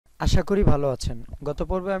আশা করি ভালো আছেন। গত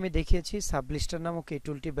পর্বে আমি দেখিয়েছি সাবলিস্টার নামক এই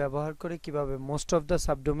টুলটি ব্যবহার করে কিভাবে মোস্ট অফ দ্য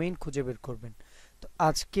সাবডোমেইন খুঁজে বের করবেন। তো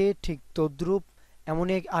আজকে ঠিক তদ্রূপ এমন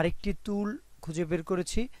আরেকটি টুল খুঁজে বের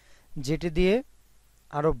করেছি যেটি দিয়ে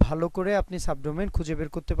আরো ভালো করে আপনি সাবডোমেইন খুঁজে বের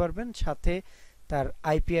করতে পারবেন, সাথে তার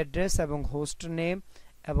আইপি অ্যাড্রেস এবং হোস্ট নেম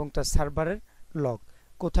এবং তার সার্ভারের লগ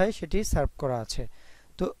কোথায় সেটি সার্ভ করা আছে।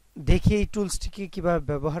 তো দেখি এই টুলসটিকে কিভাবে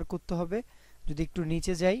ব্যবহার করতে হবে। যদি একটু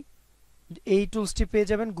নিচে যাই, এই টুলসটি পেয়ে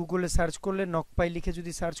যাবেন গুগলে সার্চ করলে। নকপাই লিখে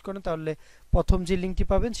যদি সার্চ করেন তাহলে প্রথম যে লিঙ্কটি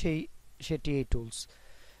পাবেন সেটি এই টুলস।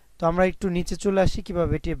 তো আমরা একটু নিচে চলে আসি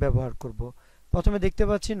কিভাবে এটি ব্যবহার করব। প্রথমে দেখতে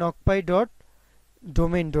পাচ্ছি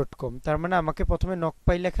knockpy.domain.com, তার মানে আমাকে প্রথমে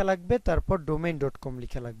নকপাই লেখা লাগবে, তারপর domain.com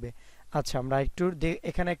লেখা লাগবে। আচ্ছা, আমরা একটু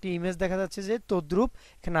এখানে একটি ইমেজ দেখা যাচ্ছে যে তদ্রূপ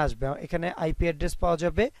এখানে আসবে। এখানে আইপি অ্যাড্রেস পাওয়া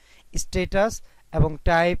যাবে, স্ট্যাটাস এবং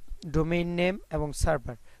টাইপ, ডোমেইন নেম এবং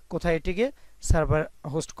সার্ভার, কোথায় এটিকে সার্ভার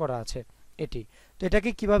হোস্ট করা আছে এটি। তো এটাকে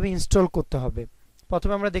কিভাবে ইনস্টল করতে হবে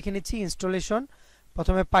প্রথমে আমরা দেখে নিচ্ছি। ইনস্টলেশন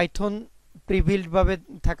প্রথমে পাইথন প্রিবিল্ড ভাবে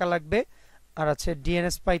থাকা লাগবে, আর আছে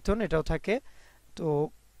ডিএনএস পাইথন, এটাও থাকে। তো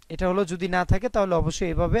এটা হলো যদি না থাকে তাহলে অবশ্যই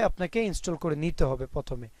এভাবে আপনাকে ইনস্টল করে নিতে হবে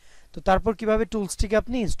প্রথমে। তো তারপর কিভাবে টুলসটিকে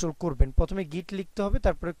আপনি ইনস্টল করবেন, প্রথমে গিট লিখতে হবে,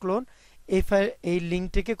 তারপরে ক্লোন, এই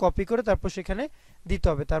লিঙ্কটিকে কপি করে তারপর সেখানে দিতে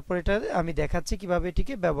হবে। তারপর এটা আমি দেখাচ্ছি কিভাবে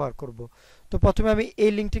এটিকে ব্যবহার করব। তো প্রথমে আমি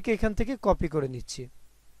এই লিঙ্কটিকে এখান থেকে কপি করে নিচ্ছি।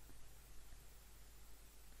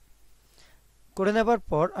 করে নেবার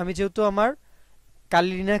পর আমি যেহেতু আমার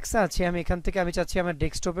কালি লিনাক্সে আছে, আমি এখান থেকে আমি চাচ্ছি আমার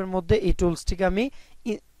ডেস্কটপের মধ্যে এই টুলসটিকে আমি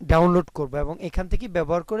ডাউনলোড করব এবং এখান থেকে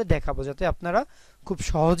ব্যবহার করে দেখাবো যাতে আপনারা খুব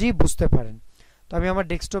সহজেই বুঝতে পারেন। তো আমি আমার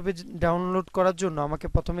ডেস্কটপে ডাউনলোড করার জন্য আমাকে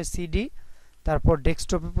প্রথমে সিডি, তারপর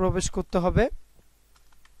ডেস্কটপে প্রবেশ করতে হবে।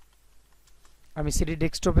 আমি সিডি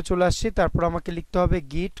ডেস্কটপে চলে আসছি, তারপর আমাকে লিখতে হবে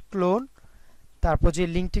গিট ক্লোন, তারপর যে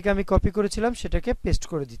লিঙ্কটিকে আমি কপি করেছিলাম সেটাকে পেস্ট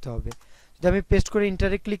করে দিতে হবে। যদি আমি পেস্ট করে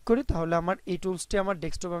ইন্টারে ক্লিক করি তাহলে আমার এই টুলসটি আমার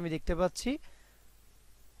ডেস্কটপে আমি দেখতে পাচ্ছি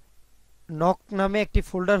নক নামে একটি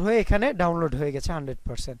ফোল্ডার হয়ে এখানে ডাউনলোড হয়ে গেছে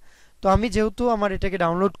 100%। তো আমি যেহেতু আমার এটাকে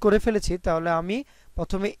ডাউনলোড করে ফেলেছি তাহলে আমি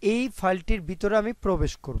প্রথমে এই ফাইলটির ভিতরে আমি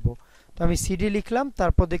প্রবেশ করব। তো আমি সিডি লিখলাম,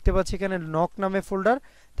 তারপর দেখতে পাচ্ছি এখানে নক নামে ফোল্ডার,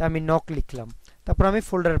 তাই আমি নক লিখলাম, তারপর আমি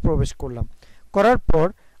ফোল্ডারে প্রবেশ করলাম। করার পর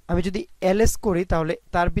আমি যদি এলএস করি তাহলে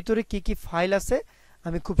তার ভিতরে কি কি ফাইল আছে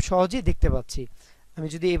আমি খুব সহজেই দেখতে পাচ্ছি। আমি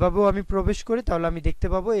যদি এভাবেও আমি প্রবেশ করি তাহলে আমি দেখতে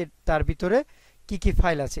পাবো তার ভিতরে কি কি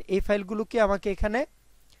ফাইল আছে। এই ফাইলগুলোকে আমাকে এখানে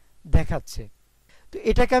দেখাচ্ছে। তো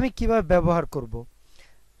এটাকে আমি কিভাবে ব্যবহার করব,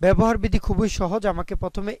 ব্যবহার বিধি খুবই সহজ। আমাকে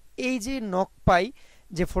প্রথমে এই যে নকপাই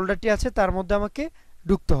যে ফোল্ডারটি আছে তার মধ্যে আমাকে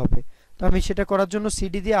ঢুকতে হবে। তো আমি সেটা করার জন্য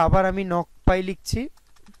সিডি দিয়ে আবার আমি নকপাই লিখছি।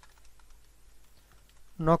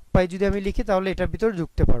 নকপাই যদি আমি লিখি তাহলে এটার ভিতরে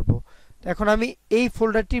ঢুকতে পারবো। তো এখন আমি এই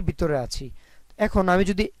ফোল্ডারটির ভিতরে আছি। এখন আমি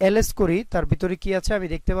যদি এলএস করি তার ভিতরে কি আছে আমি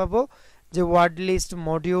দেখতে পাবো যে ওয়ার্ডলিস্ট,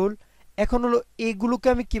 মডিউল। এখন হলো এইগুলোকে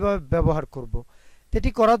আমি কিভাবে ব্যবহার করব। এটি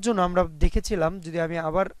করার জন্য আমরা দেখেছিলাম, যদি আমি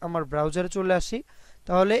আবার আমার ব্রাউজারে চলে আসি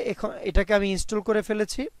তাহলে এখন এটাকে আমি ইনস্টল করে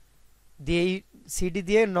ফেলেছি দিয়ে এই সিডি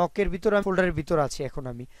দিয়ে নকের ভিতর ফোল্ডারের ভিতর আছি এখন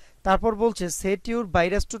আমি। তারপর বলছে সেট ইউর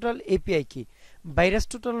VirusTotal এপিআই কি।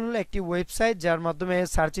 VirusTotal হলো একটি ওয়েবসাইট যার মাধ্যমে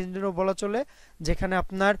সার্চ ইঞ্জিনও বলা চলে, যেখানে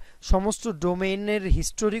আপনার সমস্ত ডোমেইনের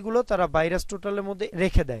হিস্টোরিগুলো তারা VirusTotalএর মধ্যে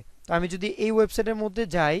রেখে দেয়। তো আমি যদি এই ওয়েবসাইটের মধ্যে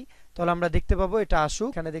যাই তাহলে আমরা দেখতে পাবো এটা আসুক।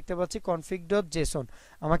 এখানে দেখতে পাচ্ছি config.json,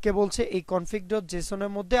 আমাকে বলছে এই config.json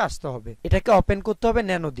এর মধ্যে আসতে হবে, এটাকে ওপেন করতে হবে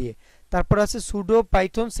ন্যানো দিয়ে। তারপর আছে sudo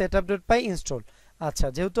python setup.py install। আচ্ছা,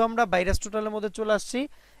 যেহেতু আমরা VirusTotalএর মধ্যে চলে আসছি,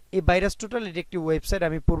 এই VirusTotal এটি একটি ওয়েবসাইট,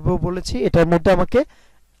 আমি পূর্বেও বলেছি এটার মধ্যে আমাকে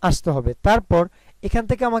আসতে হবে। তারপর এখান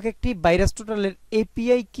থেকে আমাকে একটি VirusTotalএর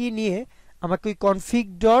এপিআই কি নিয়ে আমাকে ওই config.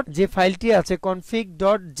 যে ফাইলটি আছে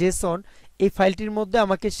config.json, এই ফাইলটির মধ্যে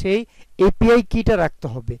আমাকে সেই এপিআই কিটা রাখতে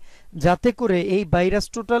হবে, যাতে করে এই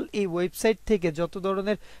VirusTotal এই ওয়েবসাইট থেকে যত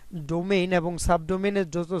ধরনের ডোমেইন এবং সাবডোমেইনের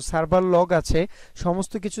যত সার্ভার লগ আছে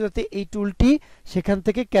সমস্ত কিছু যাতে এই টুলটি সেখান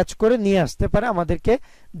থেকে ক্যাচ করে নিয়ে আসতে পারে, আমাদেরকে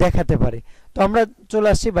দেখাতে পারে। তো আমরা চলে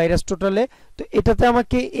আসছি VirusTotalএ। তো এটাতে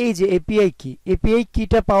আমাকে এই যে এপিআই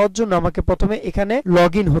কিটা পাওয়ার জন্য আমাকে প্রথমে এখানে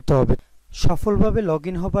লগ ইন হতে হবে। সফলভাবে লগ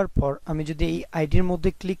ইন হবার পর আমি যদি এই আইডির মধ্যে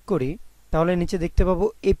ক্লিক করি তাহলে নিচে দেখতে পাবো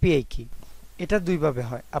এপিআই কি। এটা দুইভাবে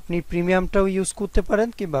হয়, আপনি প্রিমিয়ামটাও ইউজ করতে পারেন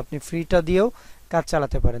কিংবা আপনি ফ্রিটা দিয়েও কাজ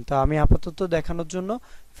চালাতে পারেন। তো আমি আপাতত দেখানোর জন্য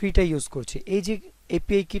ফ্রিটা ইউজ করছি। এই যে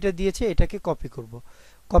এপিআই কিটা দিয়েছে এটাকে কপি করব।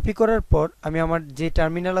 কপি করার পর আমি আমার যে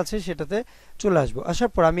টার্মিনাল আছে সেটাতে চলে আসব। আসার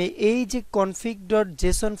পর আমি এই যে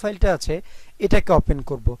config.json ফাইলটা আছে এটাকে ওপেন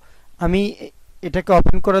করব। আমি এটাকে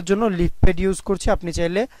ওপেন করার জন্য লিফপ্যাড ইউজ করছি, আপনি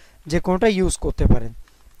চাইলে যে কোনোটা ইউজ করতে পারেন।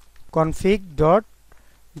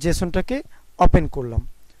 config.jsonটাকে ওপেন করলাম।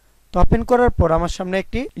 তো ওপেন করার পর আমার সামনে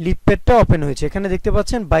একটি লিপপ্যাডটা ওপেন হয়েছে। এখানে দেখতে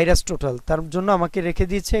পাচ্ছেন VirusTotal, তার জন্য আমাকে রেখে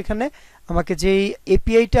দিয়েছে এখানে, আমাকে যেই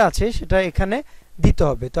এপিআইটা আছে সেটা এখানে দিতে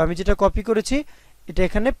হবে। তো আমি যেটা কপি করেছি এটা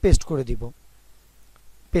এখানে পেস্ট করে দিব,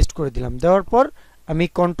 পেস্ট করে দিলাম। দেওয়ার পর আমি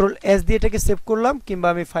কন্ট্রোল এস দিয়ে এটাকে সেভ করলাম, কিংবা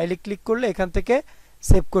আমি ফাইলে ক্লিক করলে এখান থেকে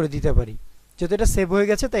সেভ করে দিতে পারি। যেহেতু এটা সেভ হয়ে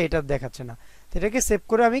গেছে তাই এটা দেখাচ্ছে না, তো এটাকে সেভ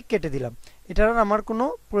করে আমি কেটে দিলাম, এটার আর আমার কোনো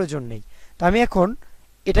প্রয়োজন নেই। তো আমি এখন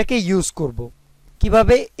এটাকে ইউজ করব,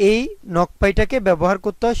 কিভাবে এই নকপাইটাকে ব্যবহার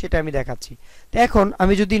করতে হয় সেটা আমি দেখাচ্ছি। তো এখন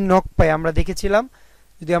আমি যদি নকপাই, আমরা দেখেছিলাম,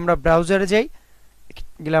 যদি আমরা ব্রাউজারে যাই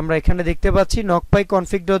গেলে আমরা এখানে দেখতে পাচ্ছি knockpy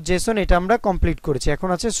config.json, এটা আমরা কমপ্লিট করেছি। এখন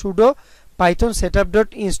আছে sudo python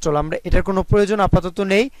setup.install, আমরা এটার কোনো প্রয়োজন আপাতত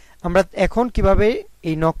নেই। আমরা এখন কিভাবে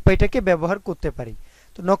এই knockpyটাকে ব্যবহার করতে পারি।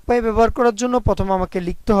 তো knockpy ব্যবহার করার জন্য প্রথম আমাকে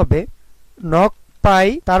লিখতে হবে knockpy,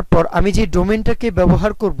 তারপর আমি যে ডোমেইনটাকে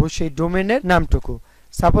ব্যবহার করব সেই ডোমেইনের নামটুকু।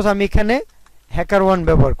 সাপোজ আমি এখানে hacker1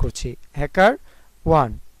 ব্যবহার করছি,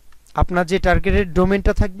 hacker1। আপনার যে টার্গেটেড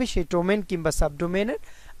ডোমেইনটা থাকবে সেই ডোমেইন কিংবা সাবডোমেইনের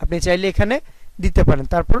আপনি চাইলে এখানে দিতে পারেন।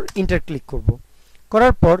 তারপর ইন্টার ক্লিক করব,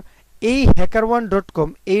 করার পর এই hacker1.com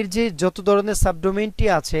এর যে যত ধরনের সাবডোমেইনটি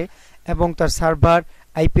আছে এবং তার সার্ভার,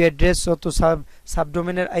 আইপি অ্যাড্রেস, যত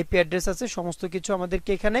সাবডোমেইনের আইপি অ্যাড্রেস আছে সমস্ত কিছু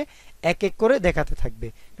আমাদেরকে এখানে এক এক করে দেখাতে থাকবে।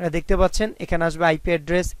 আপনারা দেখতে পাচ্ছেন এখানে আসবে IP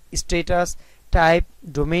address, status, type,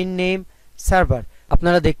 domain name, server.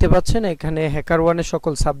 আপনারা দেখতে পাচ্ছেন এখানে hacker1 এর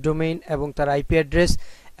সকল সাবডোমেইন এবং তার আইপি অ্যাড্রেস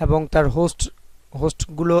এবং তার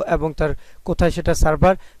হোস্টগুলো এবং তার কোথায় সেটা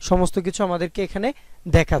সার্ভার, সমস্ত কিছু আমাদেরকে এখানে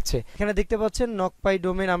দেখাচ্ছে। এখানে দেখতে পাচ্ছেন knockpy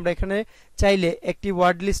ডোমেইন, আমরা এখানে চাইলে একটি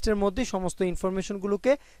ওয়ার্ড লিস্টের মধ্যে সমস্ত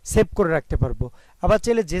ইনফরমেশনগুলোকে সেভ করে রাখতে পারবো। আবার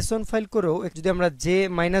চাইলে জেসন ফাইল করেও, যদি আমরা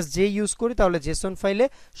 -j ইউজ করি তাহলে জেসন ফাইলে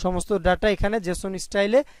সমস্ত ডাটা এখানে জেসন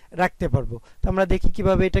স্টাইলে রাখতে পারবো। তো আমরা দেখি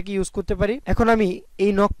কিভাবে এটাকে ইউজ করতে পারি। এখন আমি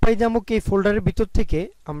এই knockpy নামক এই ফোল্ডারের ভিতর থেকে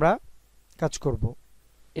আমরা কাজ করব।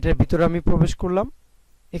 এটার ভিতরে আমি প্রবেশ করলাম,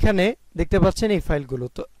 এখানে দেখতে পাচ্ছেন এই ফাইলগুলো।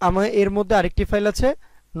 তো আমার এর মধ্যে আরেকটি ফাইল আছে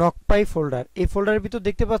knockpy ফোল্ডার, এই ফোল্ডারের ভিতর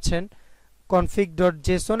দেখতে পাচ্ছেন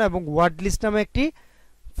config.json এবং wordlist নামে একটি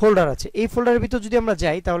ফোল্ডার আছে। এই ফোল্ডারের ভিতর যদি আমরা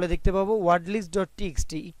যাই তাহলে দেখতে পাবো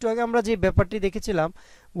wordlist.txt। একটু আগে আমরা যে ব্যাপারটি দেখেছিলাম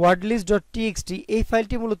wordlist.txt, এই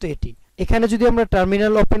ফাইলটি মূলত এটি। এখানে যদি আমরা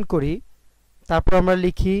টার্মিনাল ওপেন করি, তারপর আমরা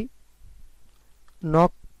লিখি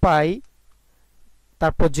knockpy,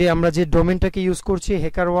 তারপর যে আমরা যে ডোমেইনটাকে ইউজ করছি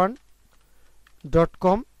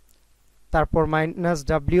hacker1.com, তারপর -w,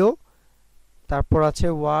 তারপর আছে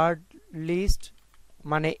wordlist,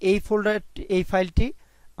 মানে এই ফোল্ডার, এই ফাইলটি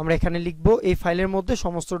আমরা এখানে লিখব। এই ফাইলের মধ্যে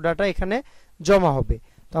সমস্ত ডাটা এখানে জমা হবে।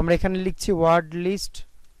 তো আমরা এখানে লিখছি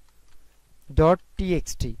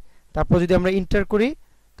wordlist.txt। তারপর যদি আমরা এন্টার করি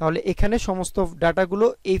তাহলে এখানে সমস্ত ডাটাগুলো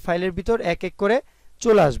এই ফাইলের ভিতর এক এক করে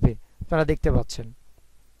চলে আসবে। আপনারা দেখতে পাচ্ছেন,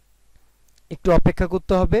 একটু অপেক্ষা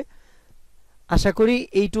করতে হবে। আশা করি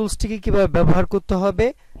এই টুলসটিকে কিভাবে ব্যবহার করতে হবে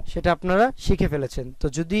সেটা আপনারা শিখে ফেলেছেন। তো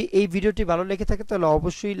যদি এই ভিডিওটি ভালো লেগে থাকে তাহলে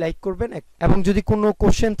অবশ্যই লাইক করবেন, এবং যদি কোনো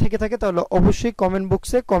কোশ্চেন থেকে থাকে তাহলে অবশ্যই কমেন্ট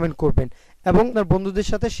বক্সে কমেন্ট করবেন এবং আপনার বন্ধুদের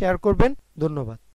সাথে শেয়ার করবেন। ধন্যবাদ।